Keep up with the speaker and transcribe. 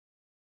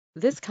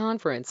This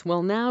conference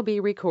will now be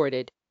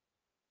recorded.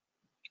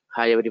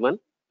 Hi everyone.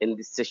 In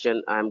this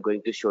session, I am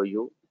going to show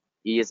you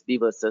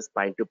ESB versus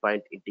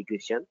point-to-point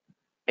integration.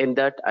 In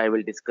that, I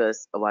will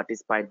discuss what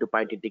is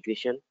point-to-point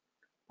integration,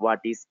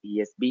 what is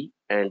ESB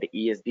and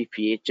ESB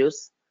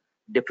features,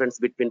 difference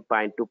between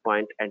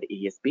point-to-point and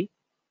ESB.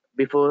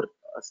 Before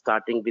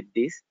starting with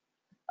this,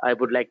 I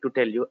would like to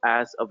tell you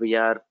as we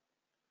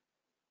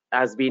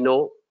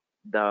know,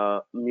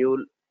 the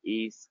Mule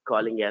is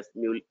calling as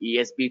Mule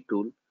ESB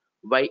tool.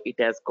 Why it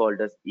has called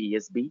as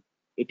ESB?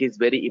 It is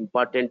very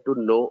important to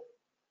know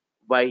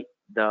why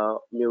the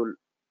Mule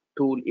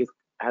tool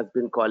has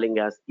been calling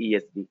as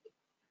ESB.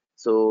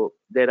 So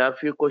there are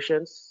few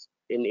questions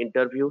in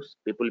interviews.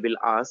 People will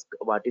ask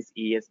what is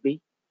ESB,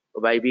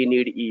 why we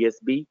need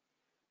ESB,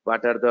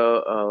 what are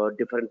the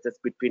differences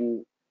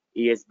between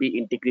ESB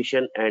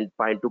integration and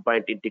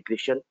point-to-point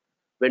integration,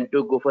 when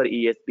to go for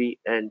ESB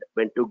and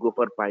when to go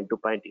for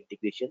point-to-point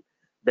integration.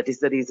 That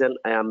is the reason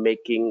I am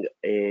making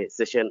a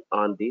session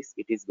on this.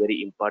 It is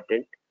very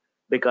important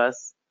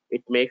because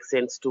it makes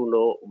sense to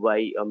know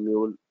why a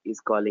mule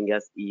is calling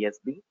as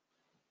ESB.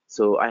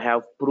 So I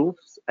have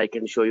proofs. I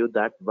can show you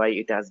that why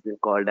it has been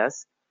called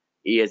as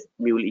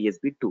Mule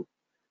ESB2.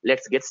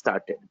 Let's get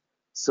started.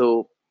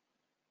 So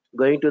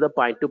going to the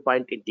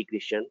point-to-point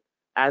integration,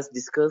 as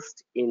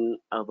discussed in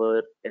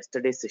our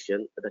yesterday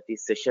session, that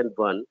is session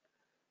 1,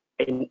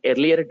 in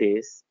earlier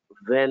days,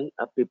 when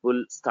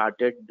people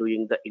started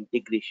doing the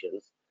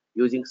integrations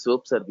using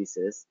SOAP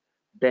services,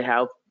 they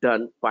have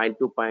done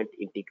point-to-point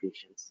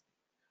integrations.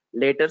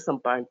 Later, some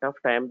point of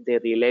time, they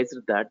realized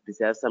that this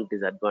has some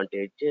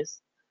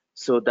disadvantages,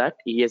 so that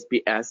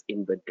ESB has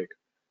invented.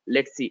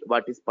 Let's see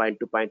what is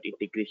point-to-point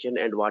integration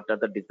and what are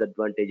the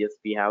disadvantages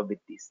we have with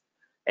this.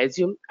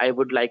 Assume I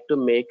would like to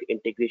make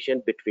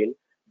integration between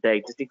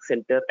diagnostic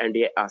center and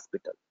a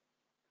hospital.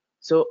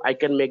 So I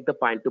can make the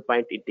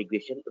point-to-point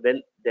integration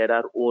when there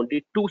are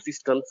only two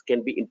systems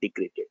can be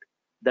integrated.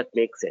 That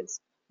makes sense.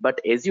 But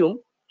assume,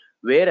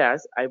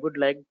 whereas I would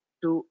like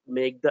to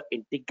make the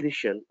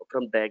integration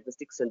from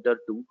diagnostic center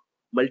to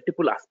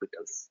multiple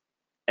hospitals,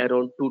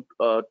 around two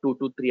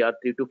to three or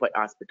 3 to 5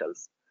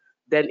 hospitals.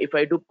 Then if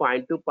I do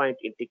point-to-point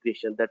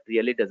integration, that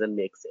really doesn't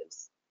make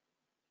sense.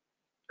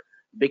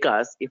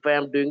 Because if I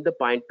am doing the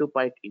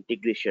point-to-point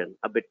integration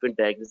between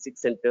diagnostic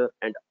center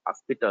and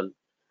hospital,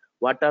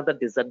 what are the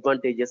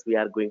disadvantages we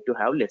are going to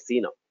have? Let's see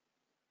now.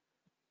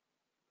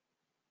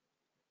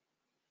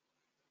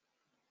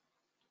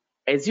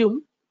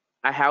 Assume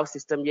I have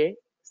system A,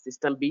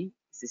 system B,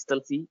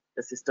 system C,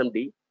 the system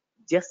D.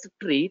 Just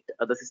treat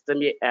the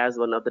system A as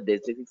one of the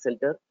diagnostic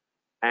center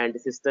and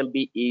system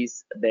B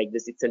is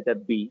diagnostic center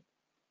B.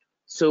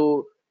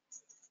 So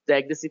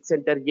diagnostic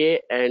center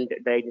A and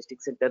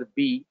diagnostic center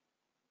B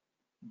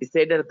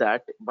decided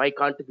that why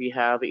can't we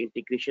have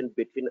integration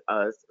between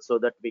us so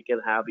that we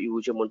can have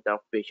huge amount of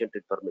patient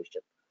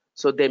information.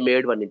 So they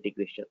made one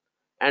integration,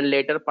 and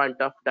later point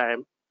of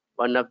time,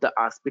 one of the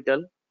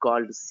hospital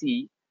called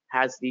C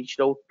has reached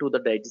out to the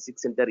diagnostic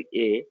center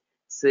A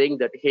saying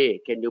that,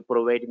 hey, can you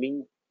provide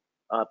me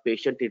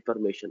patient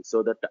information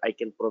so that I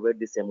can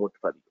provide this amount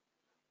for you.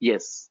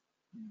 Yes,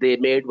 they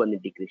made one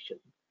integration.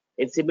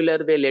 In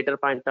similar way, later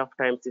point of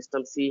time,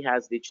 system C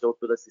has reached out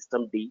to the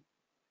system D,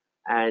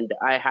 and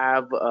I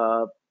have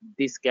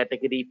this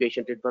category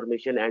patient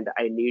information and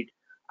I need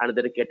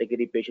another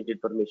category patient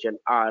information,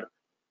 or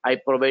I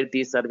provide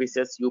these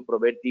services, you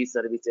provide these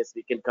services,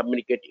 we can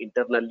communicate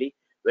internally.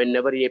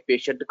 Whenever a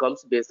patient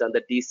comes based on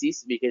the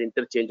disease, we can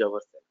interchange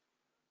ourselves.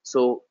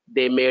 So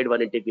they made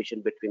one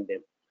integration between them.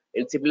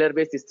 In similar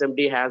way, system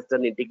D has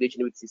done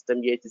integration with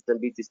system A, system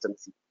B, system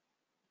C.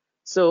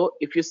 So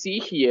if you see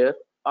here,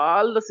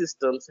 all the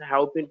systems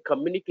have been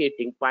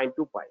communicating point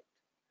to point.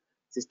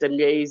 System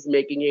A is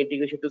making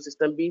integration to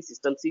system B,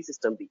 system C,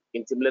 system D.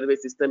 In similar way,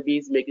 system B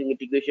is making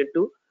integration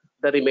to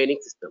the remaining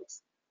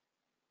systems.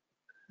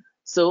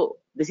 So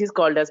this is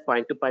called as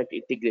point-to-point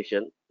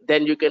integration.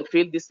 Then you can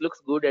feel this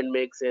looks good and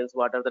makes sense.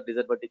 What are the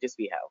disadvantages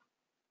we have?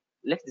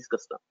 Let's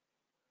discuss now.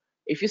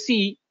 If you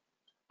see,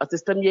 a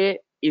system A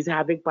is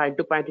having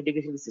point-to-point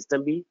integration with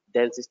system B,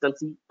 then system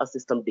C or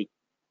system D.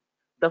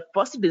 The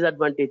first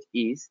disadvantage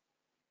is,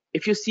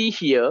 if you see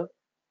here,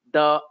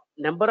 the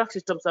number of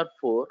systems are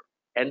 4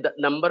 and the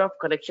number of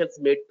connections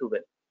made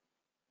 12.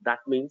 That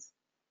means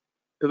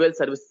 12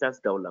 services has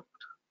developed.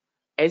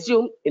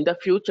 Assume in the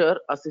future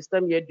a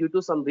system here, due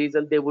to some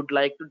reason, they would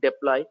like to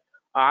deploy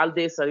all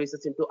their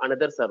services into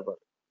another server.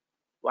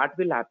 What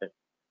will happen?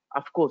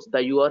 Of course, the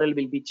URL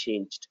will be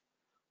changed.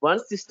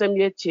 Once system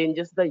A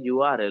changes the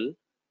URL,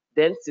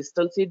 then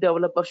system C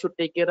developer should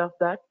take care of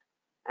that,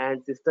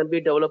 and system B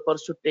developer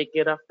should take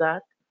care of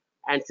that,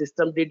 and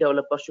system D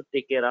developer should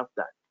take care of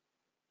that.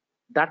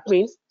 That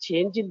means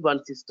change in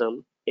one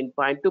system in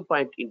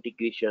point-to-point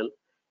integration,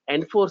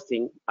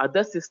 enforcing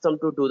other system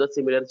to do the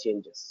similar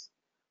changes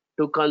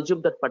to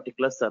consume that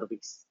particular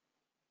service.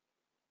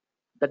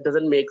 That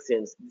doesn't make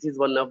sense. This is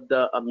one of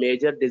the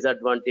major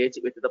disadvantage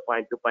with the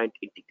point-to-point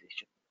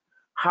integration.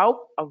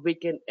 How we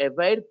can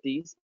avoid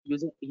this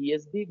using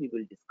ESB, we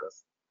will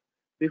discuss.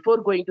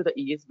 Before going to the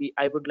ESB,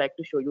 I would like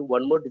to show you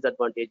one more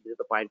disadvantage with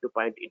the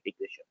point-to-point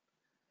integration.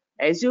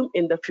 Assume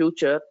in the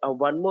future,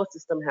 one more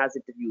system has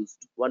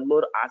introduced, one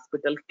more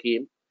hospital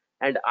came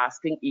and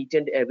asking each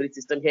and every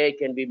system, hey,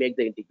 can we make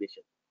the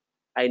integration?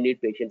 I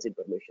need patient's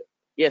information.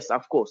 Yes,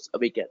 of course,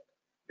 we can.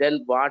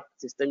 Then what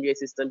system A,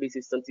 system B,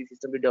 system C,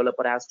 system D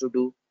developer has to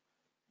do?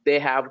 They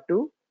have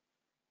to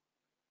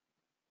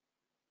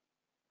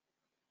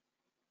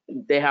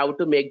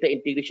make the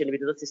integration with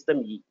the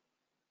system E.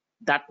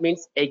 That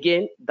means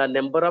again the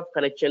number of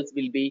connections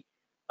will be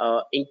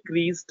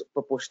increased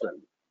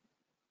proportionally.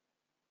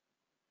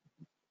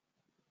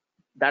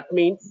 That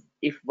means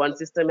if one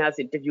system has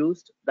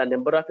introduced, the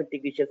number of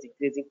integrations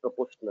increasing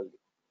proportionally.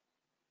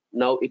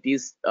 Now it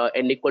is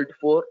n equal to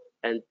 4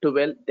 and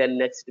 12, then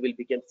next it will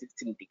become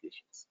 16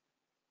 integrations.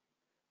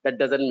 That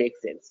doesn't make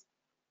sense.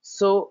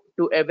 So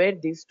to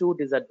avoid these two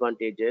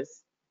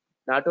disadvantages,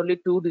 not only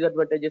two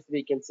disadvantages,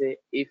 we can say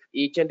if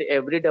each and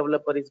every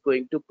developer is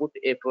going to put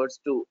efforts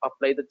to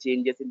apply the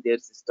changes in their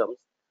systems,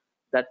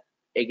 that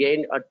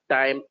again a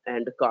time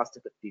and cost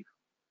effective.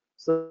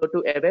 So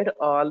to avoid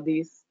all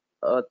these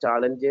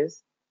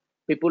challenges,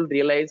 people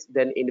realized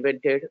then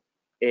invented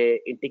a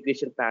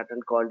integration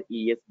pattern called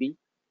ESB.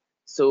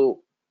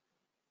 So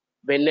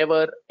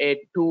whenever a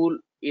tool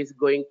is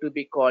going to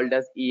be called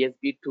as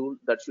ESB tool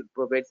that should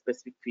provide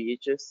specific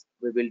features,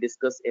 we will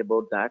discuss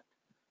about that.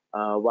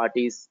 What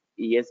is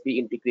ESB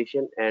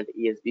integration and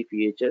ESB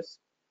features.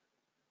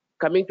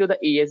 Coming to the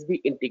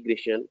ESB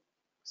integration,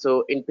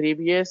 so in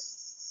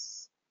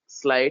previous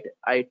slide,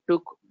 I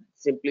took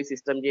simply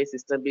system A,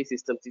 system B,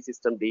 system C,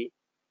 system D,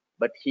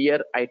 but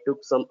here I took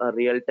some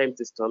real-time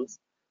systems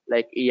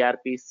like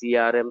ERP,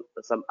 CRM,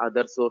 some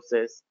other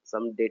sources,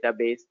 some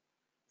database,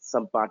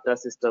 some partner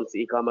systems,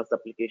 e-commerce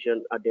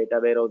application, a data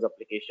warehouse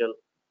application.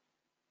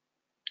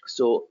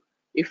 So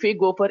if we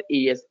go for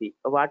ESB,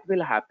 what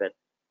will happen?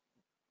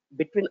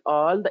 Between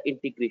all the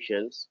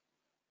integrations,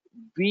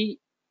 we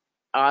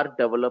are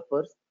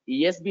developers,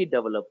 ESB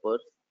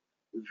developers,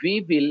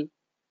 we will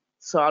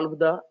solve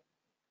the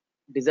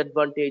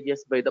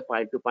disadvantages by the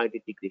point-to-point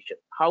integration.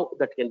 How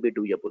that can be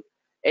doable?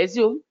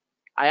 Assume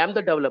I am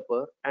the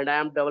developer and I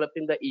am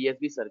developing the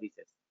ESB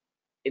services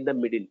in the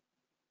middle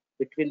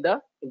between the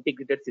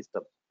integrated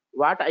system.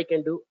 What I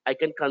can do, I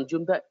can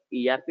consume the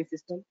ERP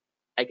system,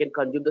 I can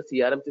consume the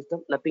CRM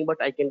system, nothing but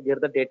I can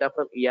get the data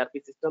from ERP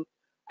system,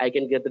 I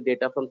can get the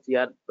data from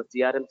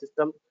CRM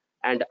system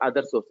and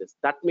other sources.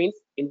 That means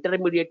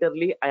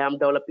intermediately I am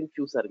developing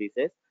few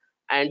services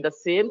and the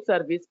same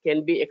service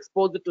can be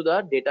exposed to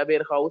the data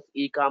warehouse,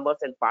 e-commerce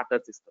and partner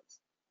systems.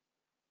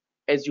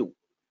 Assume.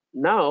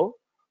 Now,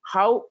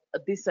 how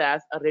this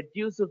has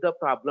reduced the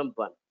problem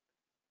one?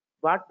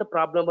 What the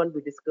problem one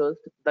we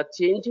discussed, the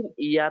change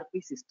in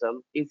ERP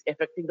system is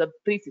affecting the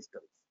three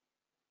systems.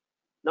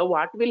 Now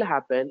what will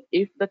happen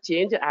if the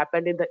change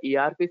happened in the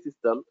ERP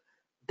system,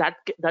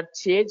 that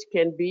change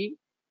can be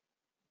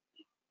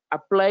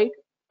applied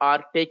or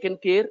taken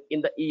care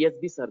in the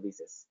ESB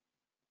services.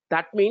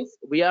 That means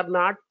we are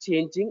not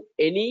changing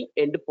any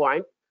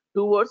endpoint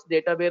towards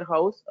data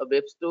warehouse, a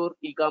web store,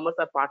 e-commerce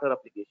or partner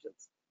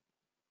applications.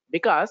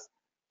 Because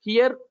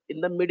here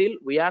in the middle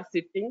we are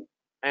sitting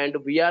and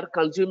we are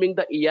consuming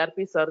the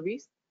ERP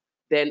service,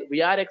 then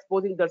we are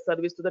exposing the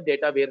service to the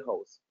data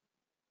warehouse.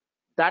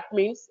 That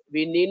means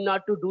we need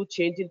not to do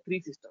change in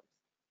three systems.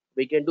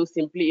 We can do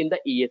simply in the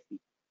ESB.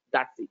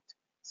 That's it.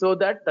 So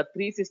that the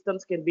three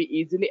systems can be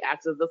easily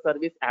access the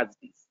service as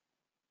is.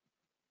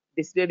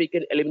 This way we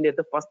can eliminate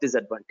the first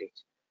disadvantage.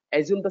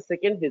 Assume the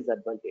second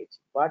disadvantage.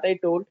 What I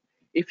told,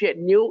 if a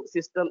new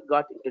system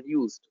got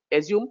introduced,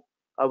 assume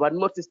one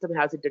more system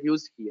has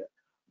introduced here.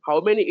 How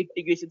many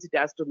integrations it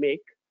has to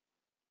make?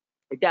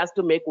 It has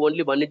to make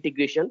only one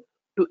integration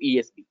to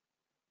ESB.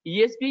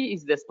 ESB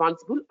is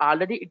responsible,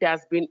 already it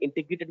has been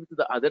integrated with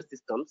the other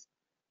systems,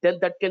 then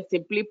that can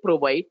simply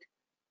provide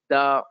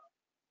the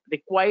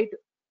required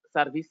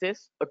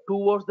services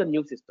towards the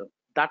new system.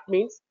 That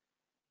means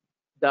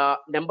the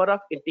number of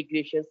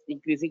integrations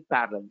increasing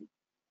parallelly.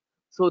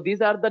 So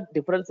these are the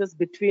differences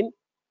between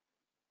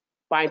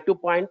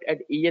point-to-point and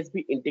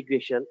ESB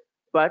integration.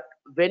 But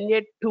when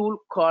a tool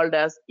called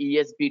as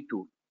ESB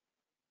tool,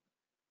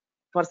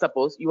 for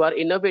suppose you are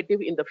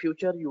innovative in the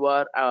future, you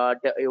are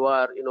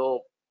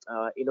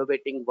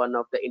innovating one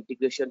of the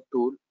integration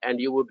tool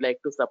and you would like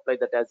to supply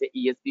that as a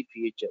ESB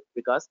feature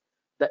because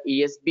the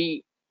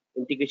ESB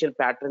integration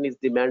pattern is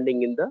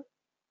demanding in the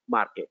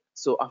market.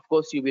 So of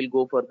course you will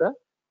go for the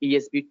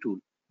ESB tool.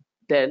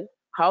 Then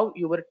how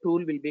your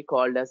tool will be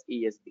called as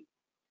ESB?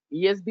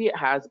 ESB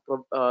has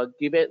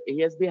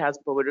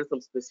provided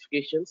some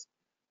specifications.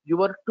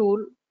 Your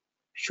tool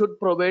should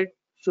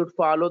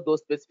follow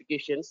those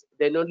specifications.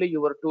 Then only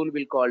your tool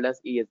will called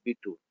as ESB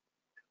tool.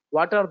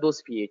 What are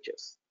those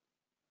features?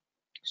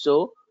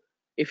 So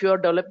if you are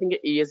developing an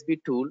ESB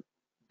tool,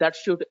 that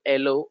should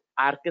allow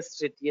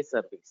orchestrate a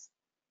service.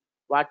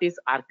 What is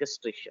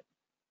orchestration?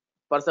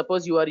 For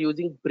suppose you are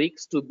using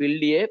bricks to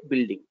build a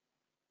building.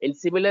 In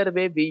similar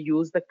way, we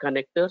use the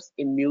connectors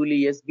in Mule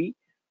ESB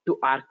to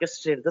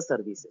orchestrate the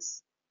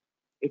services.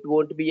 It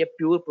won't be a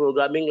pure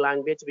programming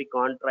language. We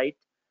can't write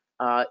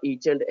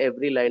each and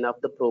every line of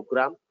the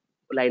program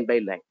line by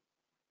line.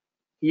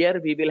 Here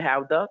we will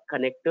have the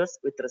connectors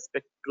with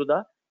respect to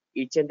the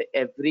each and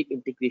every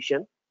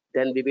integration.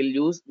 Then we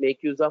will make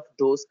use of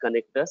those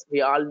connectors.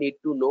 We all need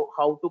to know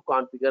how to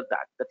configure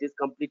that. That is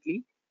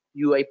completely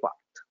UI part.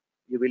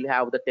 You will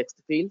have the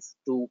text fields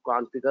to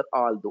configure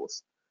all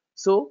those.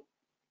 So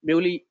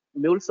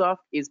MuleSoft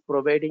is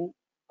providing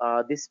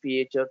this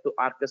feature to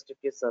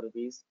orchestrate a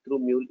service through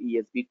Mule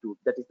ESB tool.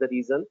 That is the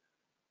reason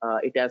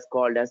it has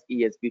called as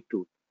ESB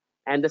tool.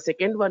 And the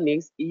second one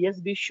is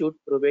ESB should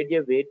provide a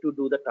way to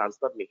do the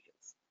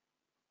transformations.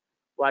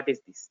 What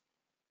is this?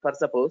 For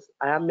suppose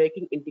I am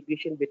making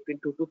integration between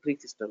 2 to 3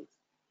 systems.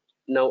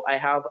 Now I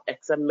have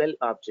XML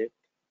object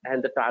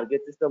and the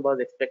target system was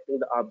expecting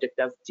the object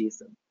as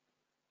JSON.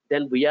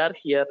 Then we are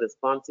here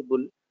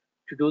responsible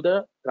to do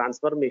the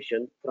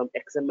transformation from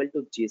XML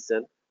to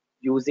JSON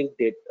using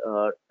the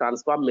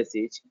transform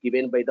message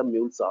given by the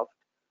MuleSoft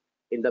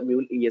in the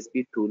Mule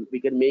ESB tool.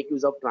 We can make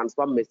use of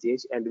transform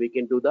message and we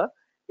can do the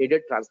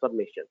needed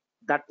transformation.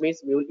 That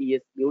means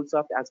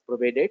MuleSoft has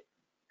provided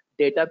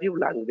data view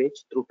language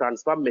through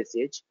transform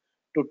message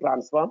to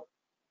transform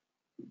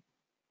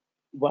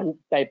one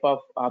type of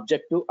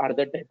object to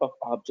another type of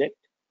object,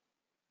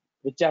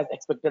 which is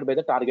expected by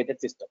the targeted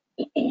system.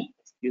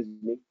 Excuse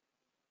me.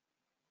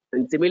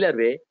 In similar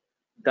way,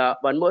 the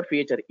one more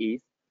feature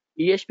is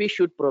ESP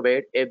should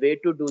provide a way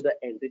to do the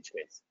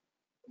enrichments.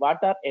 What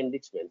are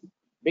enrichments?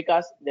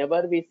 Because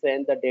never we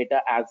send the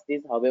data as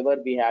is, however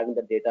we have in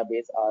the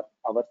database or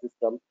our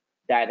system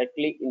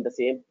directly in the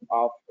same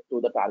of to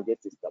the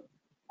target system.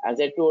 As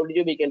I told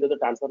you, we can do the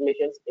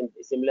transformations. In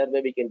a similar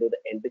way, we can do the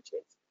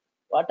enrichments.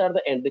 What are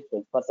the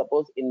enrichments? For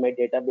suppose in my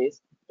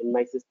database, in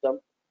my system,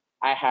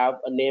 I have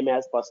a name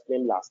as first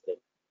name, last name.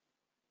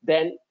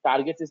 Then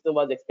target system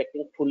was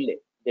expecting full name.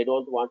 They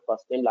don't want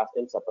first name, last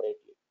name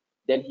separately.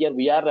 Then here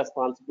we are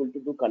responsible to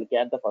do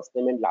concat the first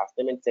name and last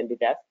name and send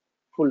it as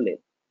full name.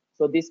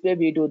 So this way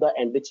we do the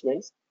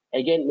enrichments.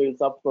 Again,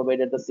 MuleSoft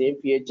provided the same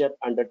feature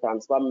under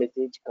transform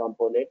message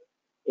component.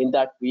 In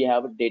that we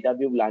have data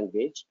view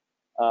language.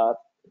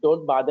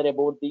 Don't bother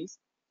about these.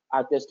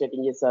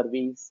 Orchestrating a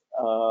service,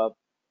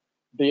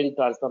 doing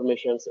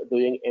transformations,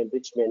 doing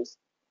enrichments.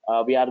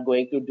 We are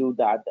going to do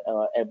that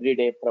every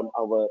day from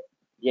our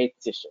 8th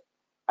session.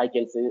 I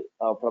can say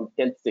from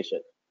 10th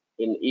session.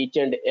 In each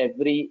and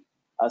every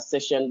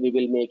session, we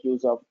will make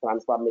use of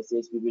transform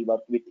message. We will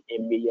work with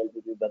MEL.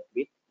 We will work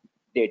with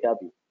data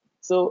view.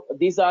 So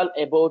these are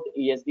about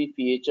ESB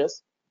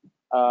features.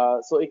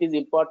 So it is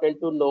important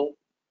to know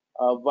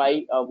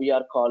why we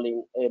are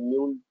calling a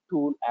Mule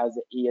tool as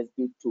an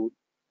ESB tool,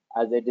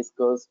 as I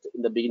discussed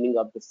in the beginning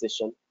of the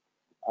session.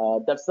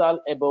 That's all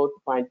about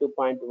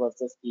point-to-point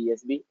versus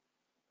ESB.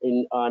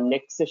 In our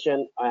next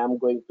session, I am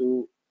going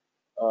to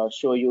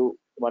show you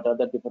what are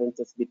the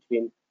differences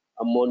between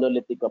a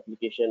monolithic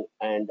application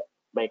and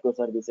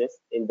microservices.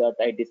 In that,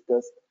 I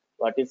discuss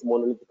what is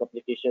monolithic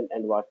application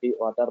and what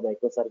are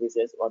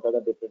microservices, what are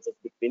the differences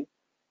between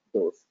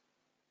those.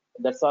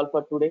 That's all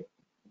for today.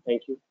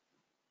 Thank you.